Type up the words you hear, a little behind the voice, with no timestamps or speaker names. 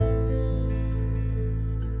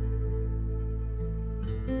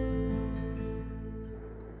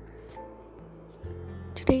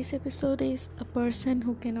Today's episode is a person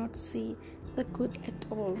who cannot see the good at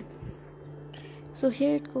all. So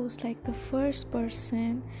here it goes, like the first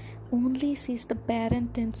person only sees the bad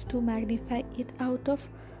and tends to magnify it out of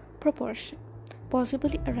proportion.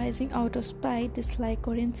 Possibly arising out of spite, dislike,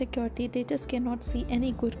 or insecurity, they just cannot see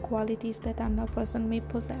any good qualities that another person may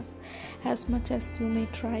possess. As much as you may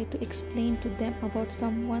try to explain to them about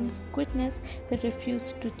someone's goodness, they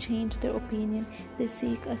refuse to change their opinion. They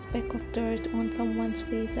seek a speck of dirt on someone's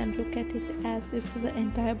face and look at it as if the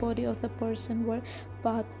entire body of the person were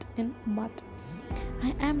bathed in mud.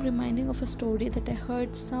 I am reminding of a story that I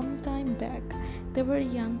heard some time back. There were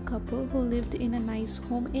a young couple who lived in a nice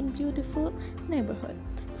home in beautiful neighborhood.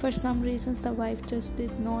 For some reasons, the wife just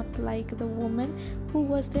did not like the woman who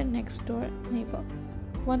was their next door neighbor.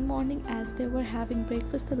 One morning, as they were having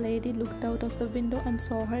breakfast, the lady looked out of the window and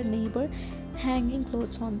saw her neighbor hanging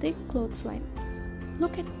clothes on the clothesline.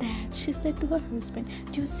 "Look at that," she said to her husband.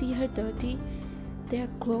 "Do you see her dirty their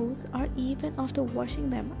clothes are even after washing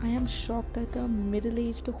them? I am shocked that a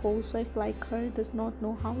middle-aged housewife like her does not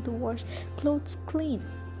know how to wash clothes clean.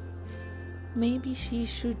 Maybe she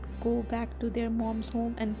should go back to their mom's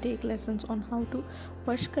home and take lessons on how to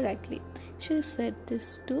wash correctly." She said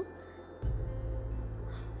this to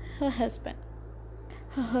her husband.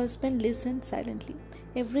 Her husband listened silently.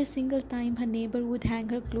 Every single time her neighbor would hang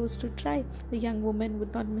her clothes to dry, the young woman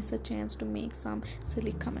would not miss a chance to make some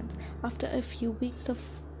silly comments. After a few weeks, the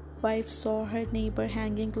wife saw her neighbor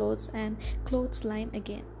hanging clothes and clothesline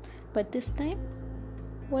again. But this time,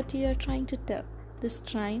 what you are trying to tell? This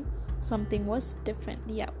time, something was different.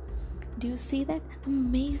 "Yeah. Do you see that?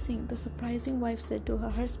 Amazing," the surprising wife said to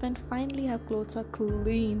her husband. "Finally, her clothes are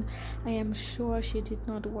clean. I am sure she did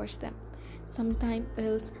not wash them. Sometime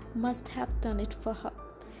else must have done it for her."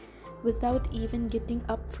 Without even getting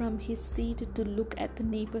up from his seat to look at the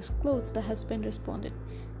neighbor's clothes, the husband responded,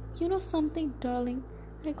 "You know something, darling?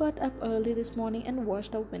 I got up early this morning and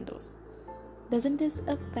washed our windows. Doesn't this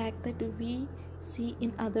a fact that we see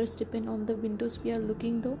in others depend on the windows we are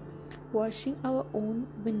looking through? Washing our own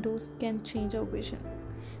windows can change our vision."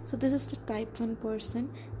 So this is the type 1 person,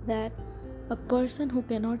 that a person who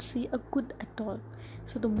cannot see a good at all.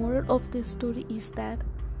 So the moral of this story is that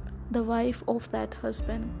the wife of that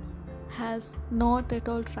husband has not at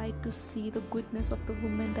all tried to see the goodness of the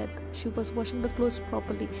woman, that she was washing the clothes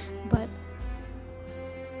properly, but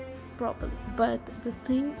the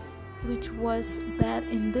thing which was bad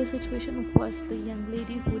in this situation was the young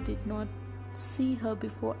lady who did not see her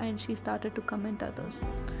before, and she started to comment others.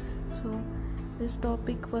 So this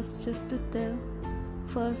topic was just to tell,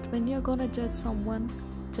 first, when you're gonna judge someone,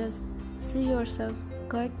 just see yourself,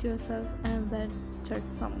 correct yourself, and then judge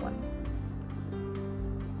someone.